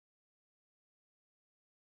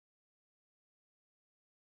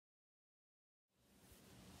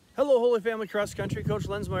Hello, Holy Family Cross Country. Coach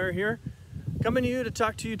Lensmeyer here, coming to you to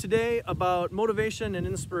talk to you today about motivation and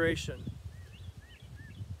inspiration.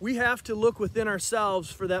 We have to look within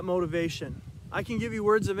ourselves for that motivation. I can give you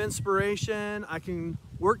words of inspiration, I can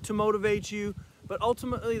work to motivate you, but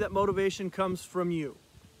ultimately that motivation comes from you.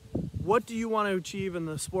 What do you want to achieve in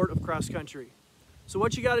the sport of cross country? So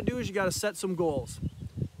what you got to do is you got to set some goals.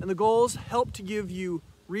 And the goals help to give you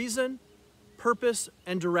reason, purpose,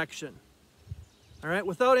 and direction. All right,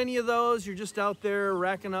 without any of those, you're just out there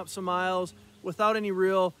racking up some miles without any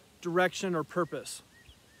real direction or purpose.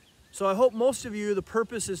 So I hope most of you, the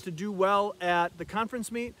purpose is to do well at the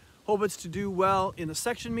conference meet, hope it's to do well in the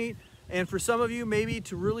section meet, and for some of you, maybe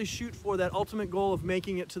to really shoot for that ultimate goal of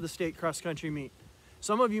making it to the state cross country meet.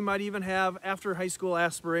 Some of you might even have after high school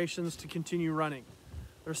aspirations to continue running.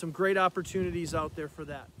 There's some great opportunities out there for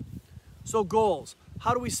that. So goals.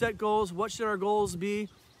 How do we set goals? What should our goals be?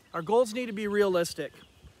 Our goals need to be realistic.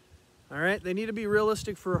 All right, they need to be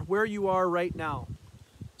realistic for where you are right now.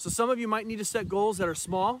 So some of you might need to set goals that are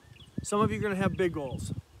small. Some of you are going to have big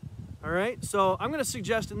goals. All right, so I'm going to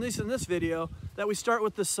suggest, at least in this video, that we start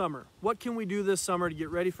with this summer. What can we do this summer to get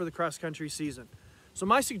ready for the cross country season? So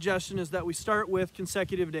my suggestion is that we start with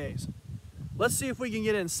consecutive days. Let's see if we can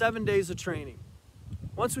get in 7 days of training.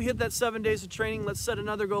 Once we hit that 7 days of training, let's set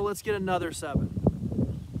another goal. Let's get another 7.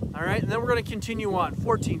 All right, and then we're going to continue on,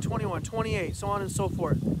 14, 21, 28, so on and so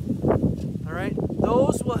forth. All right,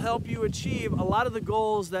 those will help you achieve a lot of the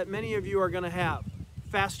goals that many of you are going to have.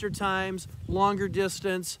 Faster times, longer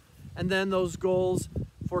distance, and then those goals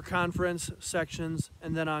for conference, sections,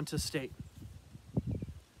 and then on to state.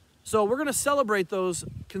 So we're going to celebrate those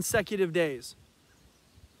consecutive days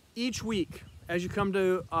each week as you come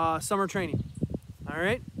to summer training. All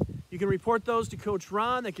right, you can report those to Coach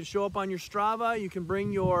Ron. They can show up on your Strava. You can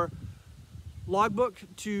bring your logbook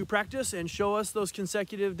to practice and show us those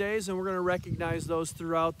consecutive days, and we're going to recognize those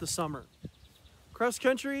throughout the summer. Cross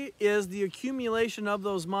country is the accumulation of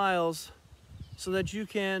those miles so that you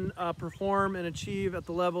can perform and achieve at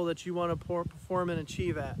the level that you want to perform and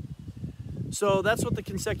achieve at. So that's what the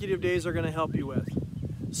consecutive days are going to help you with.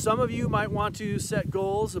 Some of you might want to set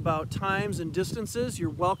goals about times and distances. You're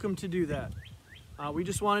welcome to do that. We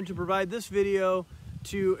just wanted to provide this video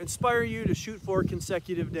to inspire you to shoot for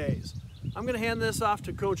consecutive days. I'm going to hand this off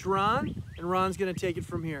to Coach Ron, and Ron's going to take it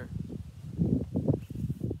from here.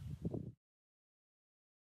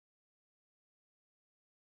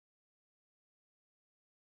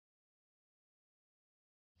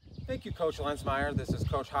 Thank you, Coach Lensmeyer. This is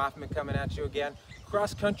Coach Hoffman coming at you again.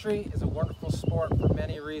 Cross country is a wonderful sport for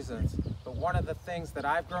many reasons, but one of the things that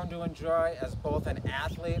I've grown to enjoy as both an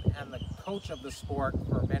athlete and the coach of the sport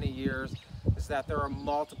for many years is that there are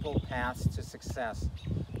multiple paths to success.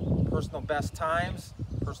 Personal best times,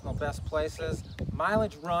 personal best places,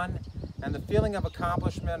 mileage run, and the feeling of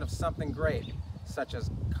accomplishment of something great, such as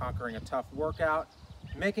conquering a tough workout,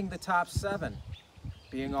 making the top 7,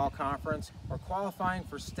 being all conference, or qualifying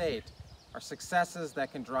for state are successes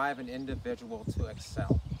that can drive an individual to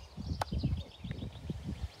excel.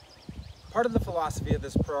 Part of the philosophy of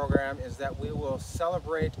this program is that we will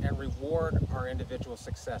celebrate and reward our individual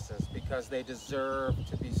successes because they deserve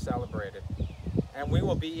to be celebrated. And we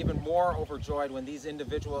will be even more overjoyed when these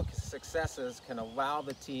individual successes can allow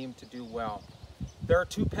the team to do well. There are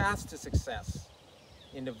 2 paths to success: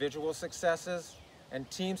 individual successes and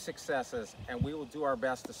team successes, and we will do our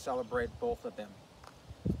best to celebrate both of them.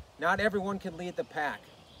 Not everyone can lead the pack.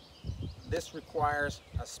 This requires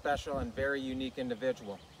a special and very unique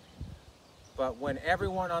individual. But when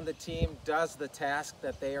everyone on the team does the task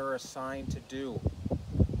that they are assigned to do,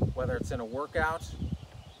 whether it's in a workout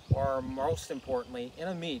or most importantly in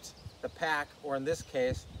a meet, the pack, or in this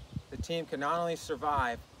case, the team can not only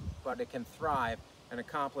survive, but it can thrive and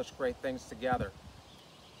accomplish great things together.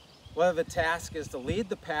 Whether the task is to lead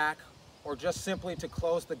the pack or just simply to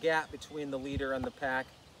close the gap between the leader and the pack,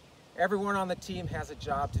 everyone on the team has a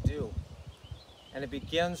job to do. And it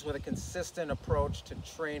begins with a consistent approach to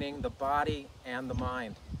training the body and the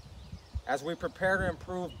mind. As we prepare to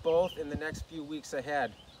improve both in the next few weeks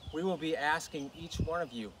ahead, we will be asking each one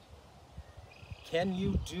of you, can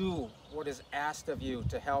you do what is asked of you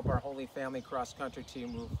to help our Holy Family Cross Country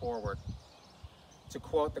team move forward? To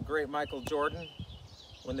quote the great Michael Jordan,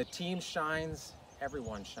 when the team shines,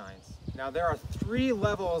 everyone shines. Now there are 3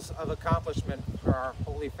 levels of accomplishment for our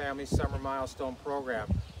Holy Family Summer Milestone program.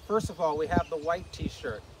 First of all, we have the white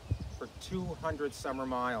t-shirt for 200 summer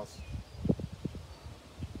miles.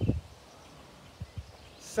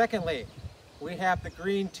 Secondly, we have the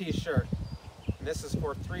green t-shirt, and this is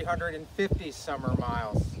for 350 summer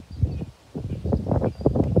miles.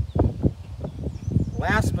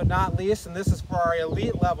 Last but not least, and this is for our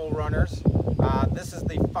elite level runners, this is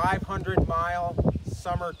the 500-mile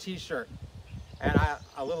summer t-shirt. And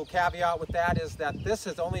a little caveat with that is that this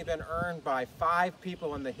has only been earned by 5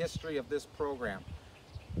 people in the history of this program.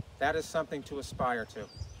 That is something to aspire to.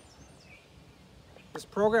 This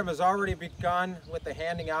program has already begun with the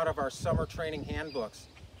handing out of our summer training handbooks.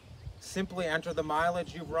 Simply enter the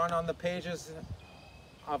mileage you've run on the pages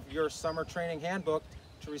of your summer training handbook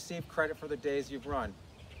to receive credit for the days you've run.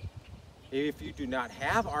 If you do not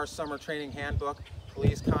have our summer training handbook,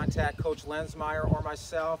 please contact Coach Lensmeyer or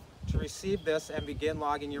myself to receive this and begin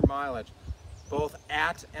logging your mileage, both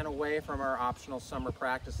at and away from our optional summer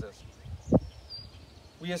practices.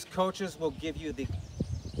 We as coaches will give you the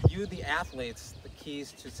athletes, the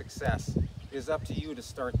keys to success. It is up to you to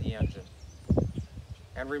start the engine.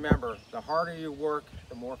 And remember, the harder you work,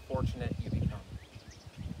 the more fortunate you become.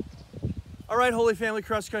 All right, Holy Family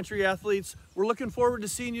Cross Country athletes, we're looking forward to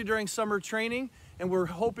seeing you during summer training, and we're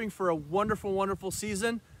hoping for a wonderful, wonderful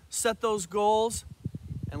season. Set those goals,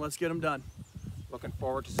 and let's get them done. Looking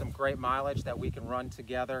forward to some great mileage that we can run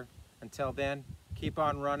together. Until then, keep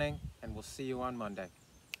on running, and we'll see you on Monday.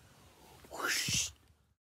 Whoosh.